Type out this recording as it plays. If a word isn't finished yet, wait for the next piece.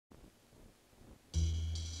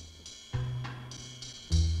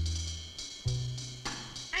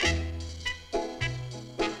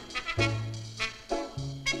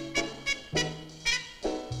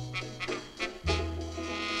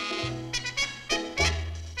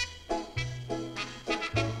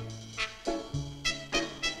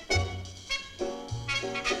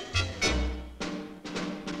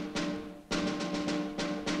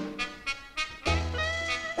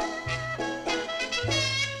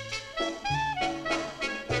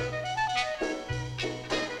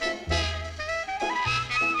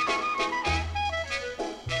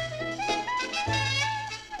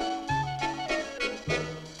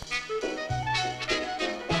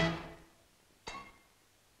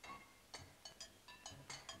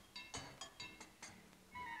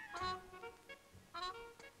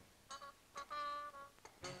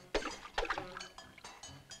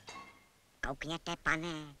Koukněte,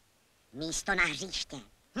 pane. Místo na hřiště.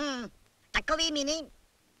 Takový mini?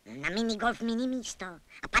 Na minigolf mini místo.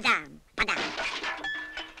 A padám.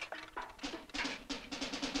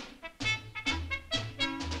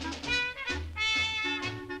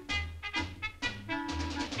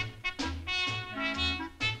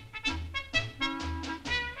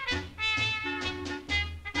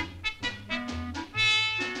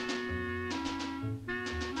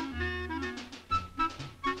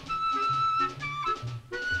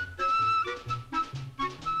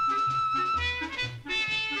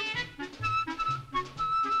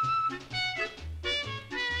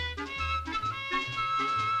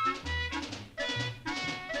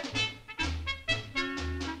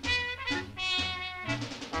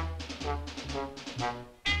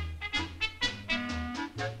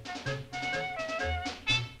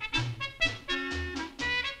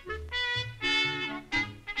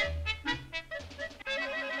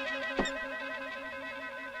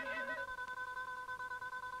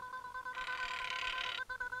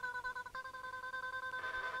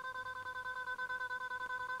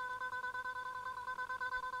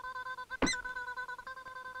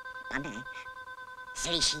 Pane,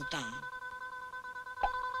 slyšíte?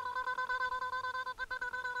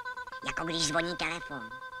 Jako když zvoní telefon.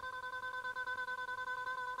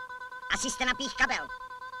 Asi jste napích kabel.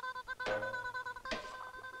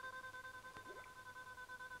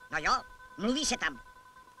 No jo, mluví se tam.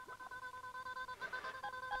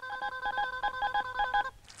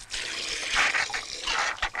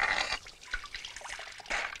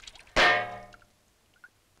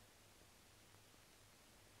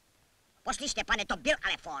 Poslyšte, pane, to byl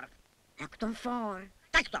ale for. Jak to for?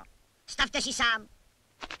 Takto, stavte si sám.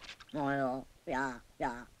 No jo,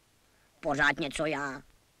 já. Pořád něco já.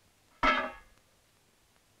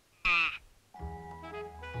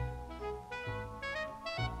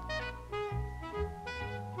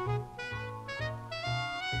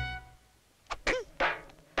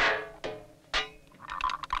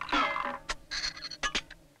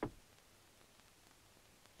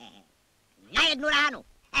 Na jednu ránu.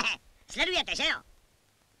 Sledujete, že jo?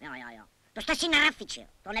 Jo. To jste si narafičil,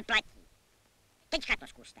 to neplatí. Teďka to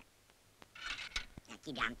zkuste. Já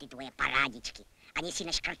ti dám ty tvoje parádičky. Ani si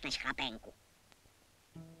neškrtneš, chlapénku.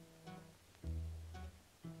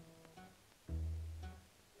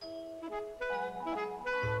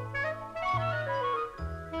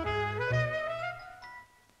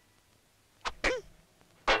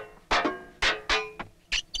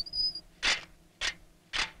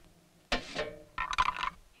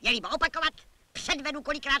 Je líbo opakovat, předvedu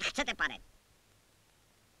kolikrát chcete, pane.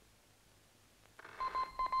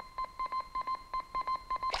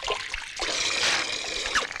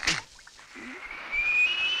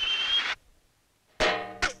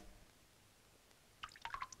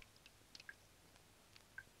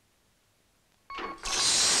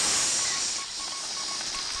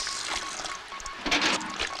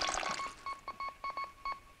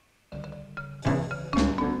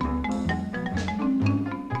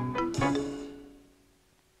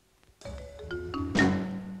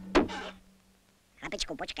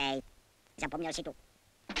 Počkej, zapomněl si tu.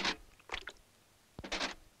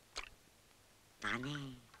 Pane.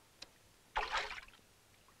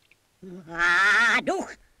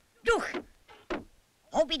 Duch.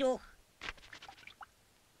 Houby duch.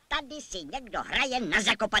 Tady si někdo hraje na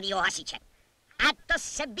zakopanýho hasiče. A to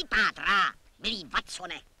se vypátrá, milý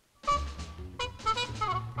Watsone.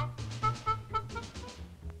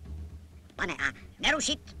 Pane, a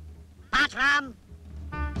nerušit. Pátrám.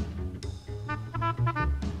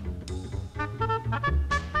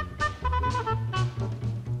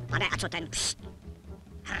 Pane, a co ten pst?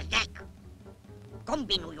 Hrdek.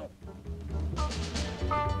 Kombinuju.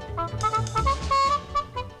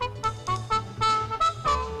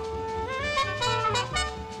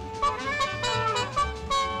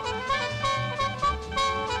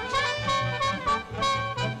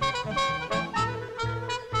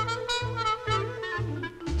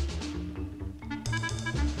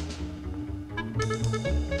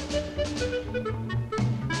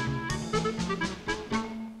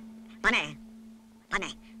 Pane,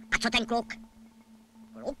 a co ten kluk?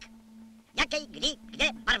 Kluk? Jakej, kdy, kde,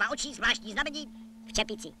 barva očí, zvláštní znamení? V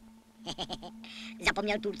čepici.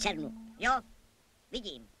 Zapomněl tu černu. Jo,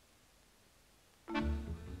 vidím.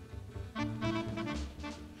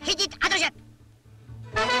 Chytit a držet!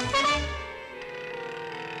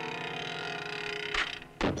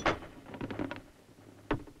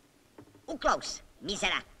 Uklous,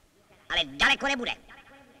 mizera, ale daleko nebude.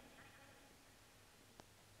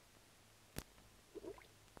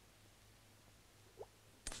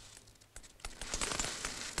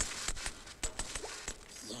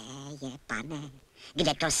 Pane,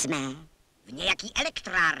 kde to jsme? V nějaký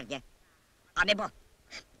elektrárně. A nebo...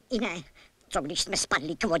 I ne, co když jsme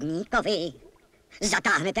spadli k vodníkovi?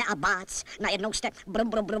 Zatáhnete a bác, najednou jste brum,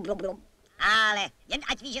 brum, brum, brum, brum. Ale jen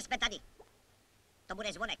ať ví, že jsme tady. To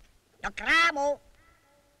bude zvonek. Do krámu.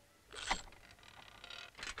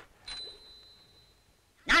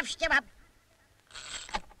 Návštěva.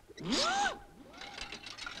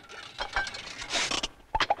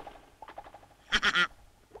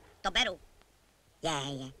 To beru.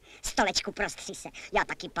 Je. Stolečku prostři se. Já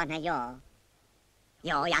taky, pane, jo.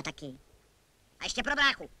 Jo, já taky. A ještě pro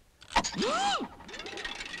bráchu.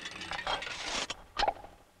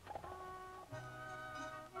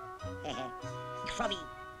 Křoví.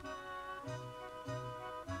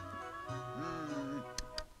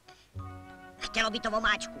 Chtělo by to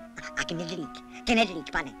vomáčku. A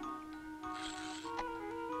knedlík, pane.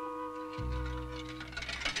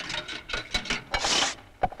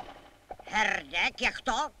 Herdek, jak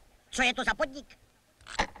to? Co je to za podnik?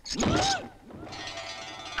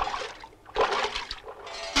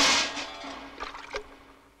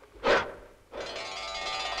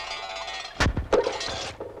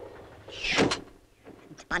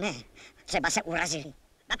 Pane, třeba se urazili.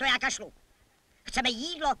 Na to já kašlu. Chceme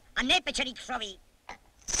jídlo a ne pečený křoví.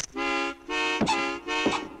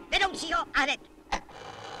 Vedoucího a hned.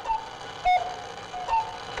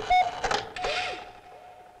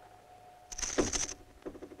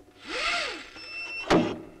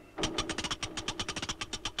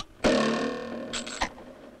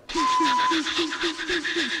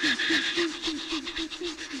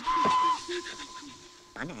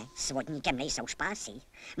 Pane, s vodníkem nejsou špásy.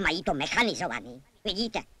 Mají to mechanizovaný.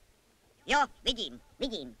 Vidíte? Jo,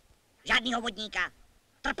 vidím. Žádnýho vodníka.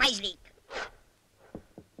 Trpajzlík.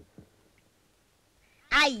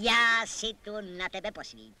 A já si tu na tebe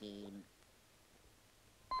posvítím.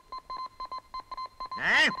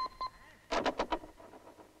 Ne?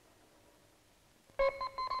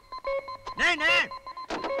 Ne!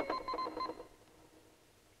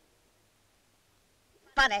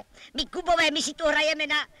 Pane, my Kubové, my si tu hrajeme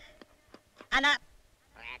na...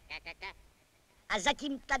 A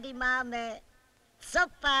zatím tady máme... Co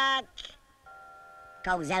pak?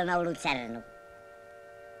 Kouzelnou lucernu.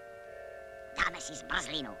 Dáme si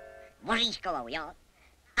zmrzlinu. Voříškovou, jo?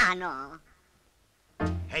 Ano.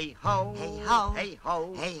 Hej ho, hej ho, hej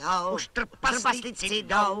ho, hej ho, už trpaslíci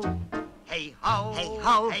jdou. Hej ho, hej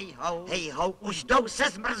ho, hej ho, hej ho, už jdou se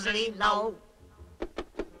zmrzlinou.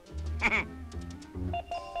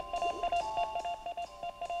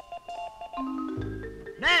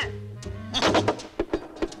 Ne!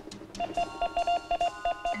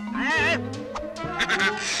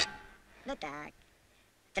 No tak.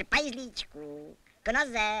 Trpajzlíčku, k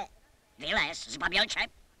noze. Vylez, zbabělče.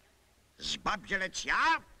 Zbabělec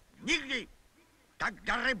já? Nikdy. Tak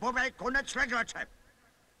na rybové konec leglače.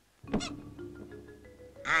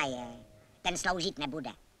 A je, ten sloužit nebude.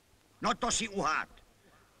 No to si uhád.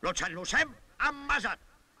 Ločadlu sem a mazat.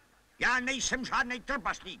 Já nejsem žádnej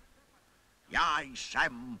trpaslík. Já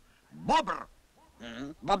jsem bobr.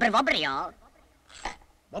 Bobr, jo?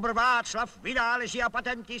 Bobr Václav, vynálezy a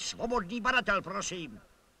patenty, svobodný badatel, prosím.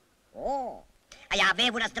 A já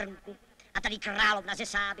vévu na zdrnku. A tady královna ze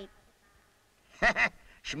Sáby.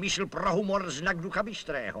 Šmysl pro humor znak ducha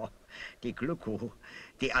bystrého. Ty kluku,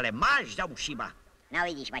 ty ale máš za ušima. No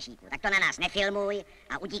vidíš, Vašíku, tak to na nás nefilmuj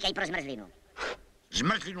a utíkej pro zmrzlinu.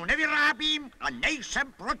 Zmrzlinu nevyrábím a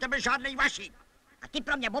nejsem pro tebe žádnej Vašík. A ty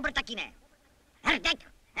pro mě bobr taky ne.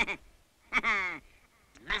 Hrdek.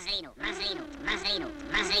 Zmrzlinu.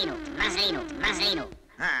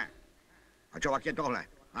 A čo jak je tohle?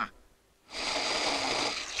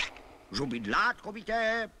 Zuby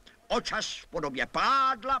dlátkovité, očas v podobě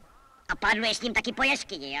pádla. A pádluje s ním taky po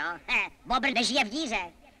jeskyni, jo? Bobr nežije v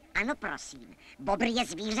díře. Ano, prosím, bobr je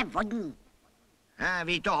zvíře vodní.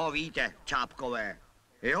 Vy toho víte, čápkové.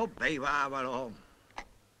 Jo, bejvávalo.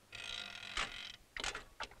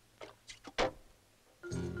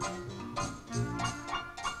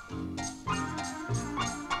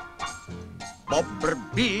 Bobr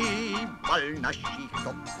býval našich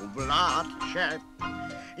toků vládče,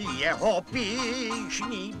 jeho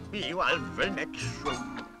píšní býval vlnek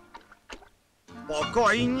šum.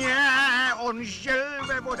 Pokojně on žil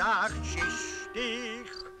ve vodách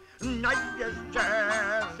čistých, na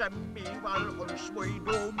jezeře mýval on svůj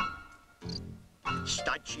dům.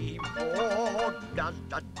 Stačí voda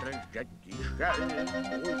zadržet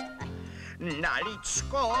želmu, na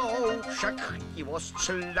lidskou však chtivost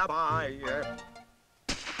slabá je.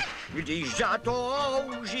 Když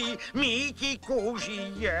zatouží míti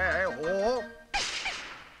kůži jeho,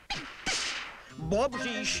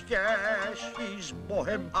 bobří štěstí s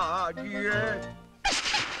Bohem ádě.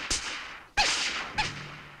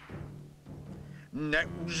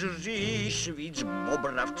 Neuzříš víc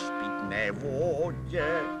bobra v pitné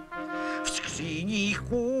vodě, v skříních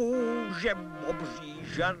kůže bobří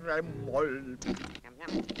žere mol.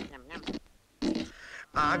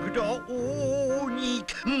 A kdo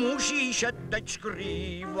únik musíše teď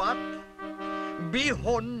skrývat, by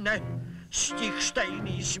ho nestihl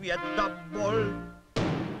stejný svět a bol.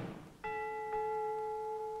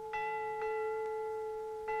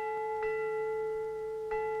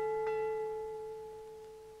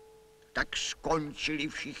 Tak skončili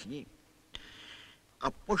všichni.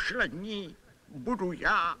 A poslední budu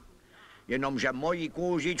já. Jenomže moji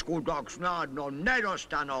kůžičku tak snadno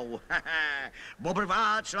nedostanou. Bobr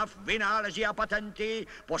Václav, vynálezy a patenty,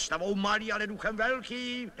 postavou malý, ale duchem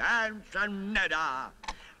velký, ten se nedá.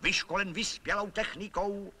 Vyškolen vyspělou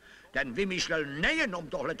technikou, ten vymýšlel nejenom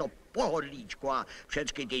tohleto pohodlíčko a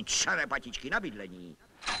všechny ty čarepatičky na bydlení.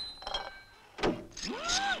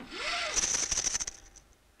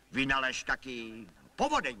 Vynalez taky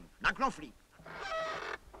povodeň na knoflík.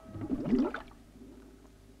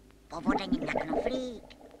 Povodeň na knoflík?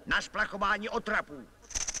 Na splachování otrapů.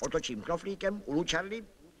 Otočím knoflíkem u lučarny,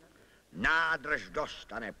 nádrž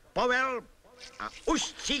dostane povel a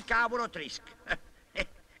ustříká vodotrysk.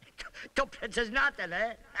 To přece znáte,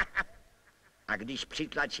 ne? A když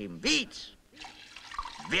přitlačím víc,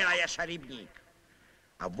 vyleje se rybník.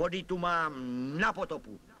 A vody tu mám na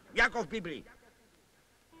potopu, jako v Biblii.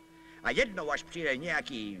 A jednou, až přijde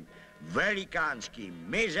nějaký velikánský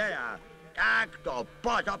mizer, a tak to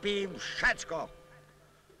potopím všecko.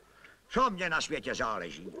 Co mě na světě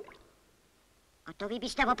záleží? A to vy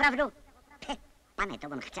byste opravdu? Pane, to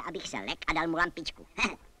on chce, abych se lek a dal mu lampičku.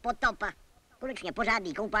 Potopa. Konečně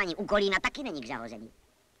pořádný koupání u Kolína taky není k zahození.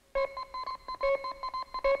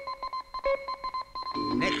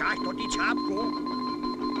 Necháš to, ty cápku?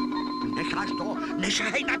 Necháš to?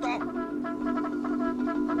 Nešahej na to!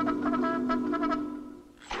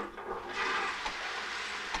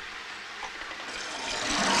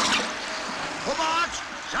 Pomoc!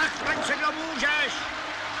 Zachraň se, kdo můžeš!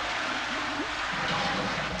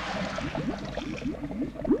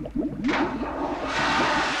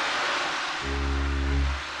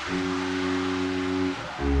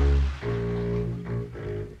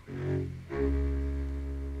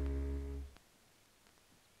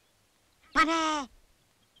 Pane!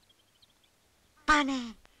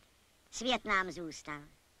 Pane! Svět nám zůstal.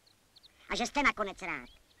 A že jste nakonec rád.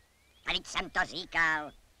 Vždyť jsem to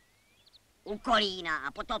říkal. U Kolína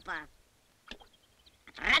a potopa.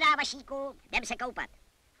 Tradá, Vašíku, jdem se koupat.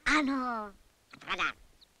 Ano, tradá.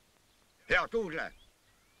 Jo, tuhle.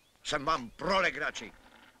 Jsem vám pro legraci.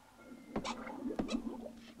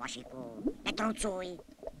 Vašíku, netrucuj.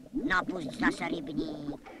 Napusť zase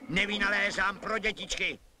rybník. Nevynalézám pro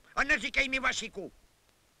dětičky. A neříkej mi, Vašíku.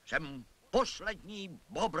 Jsem poslední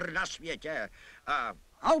bobr na světě. A...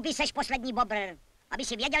 Houby, seš poslední bobr. Aby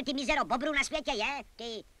si věděl, ty mizero bobrů na světě je.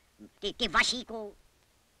 Ty Vašíku.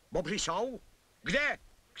 Bobři jsou? Kde?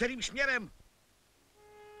 Kterým směrem?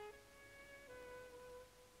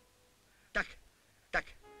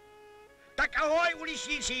 Tak ahoj,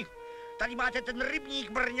 uličníci. Tady máte ten rybník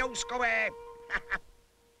brňouskové.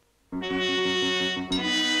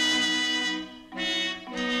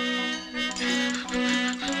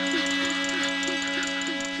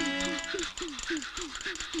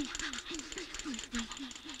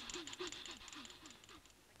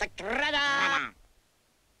 Tak rada!